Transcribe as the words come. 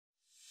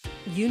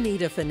You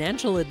need a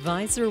financial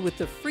advisor with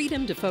the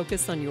freedom to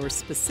focus on your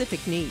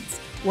specific needs.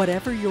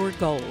 Whatever your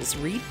goals,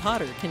 Reed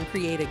Potter can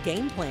create a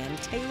game plan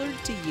tailored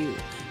to you.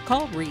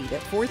 Call Reed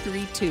at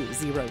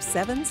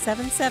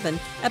 432-0777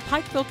 at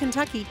Pikeville,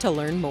 Kentucky to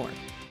learn more.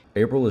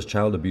 April is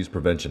Child Abuse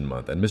Prevention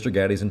Month, and Mr.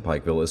 Gatti's in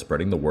Pikeville is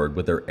spreading the word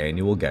with their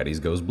annual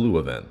Gatti's Goes Blue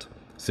event.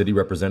 City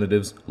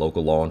representatives,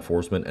 local law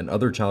enforcement, and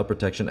other child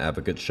protection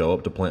advocates show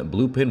up to plant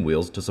blue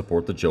pinwheels to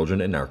support the children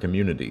in our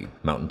community.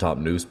 Mountaintop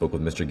News spoke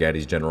with Mr.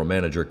 Gatti's general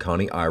manager,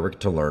 Connie Irick,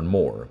 to learn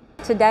more.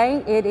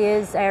 Today it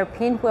is our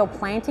pinwheel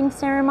planting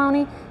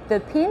ceremony.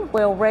 The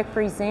pinwheel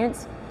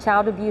represents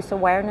Child Abuse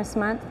Awareness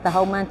Month, the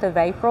whole month of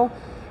April.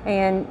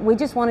 And we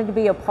just wanted to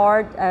be a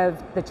part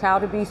of the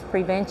child abuse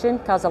prevention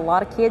because a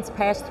lot of kids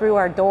pass through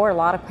our door, a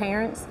lot of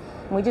parents.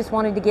 And we just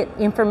wanted to get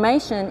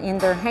information in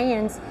their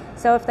hands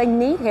so if they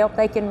need help,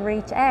 they can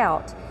reach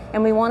out.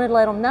 And we wanted to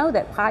let them know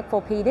that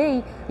Pikeville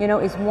PD,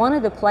 is one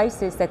of the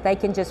places that they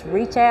can just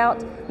reach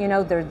out.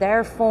 They're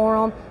there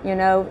for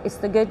them. It's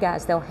the good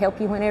guys. They'll help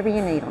you whenever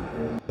you need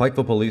them.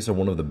 Pikeville Police are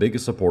one of the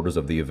biggest supporters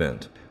of the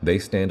event. They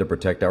stand to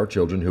protect our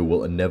children who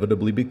will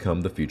inevitably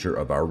become the future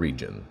of our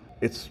region.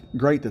 It's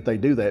great that they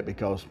do that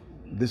because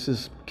this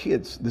is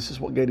kids. This is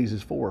what Gatti's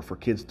is for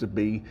kids to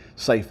be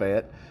safe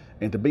at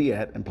and to be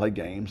at and play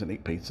games and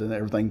eat pizza and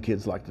everything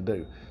kids like to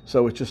do.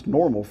 So it's just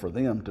normal for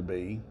them to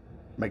be,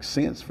 makes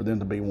sense for them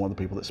to be one of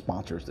the people that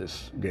sponsors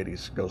this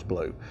Gatti's Goes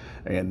Blue.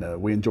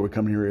 And we enjoy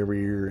coming here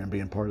every year and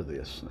being part of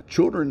this.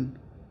 Children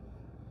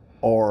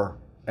are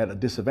at a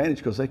disadvantage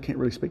because they can't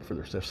really speak for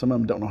themselves. Some of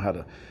them don't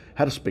know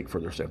how to speak for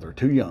themselves. They're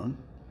too young,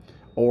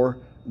 or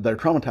they're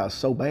traumatized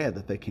so bad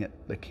that they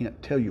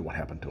can't tell you what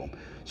happened to them.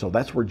 So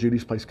that's where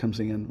Judy's place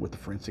comes in with the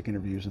forensic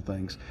interviews and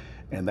things.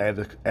 And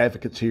the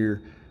advocates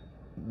here,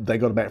 they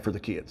go to bat for the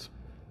kids.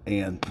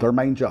 And their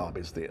main job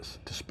is this,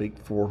 to speak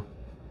for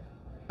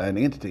an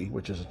entity,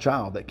 which is a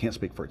child that can't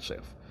speak for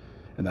itself.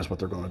 And that's what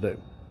they're going to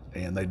do.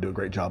 And they do a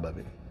great job of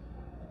it.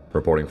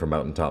 Reporting for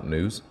Mountaintop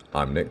News,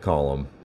 I'm Nick Collum.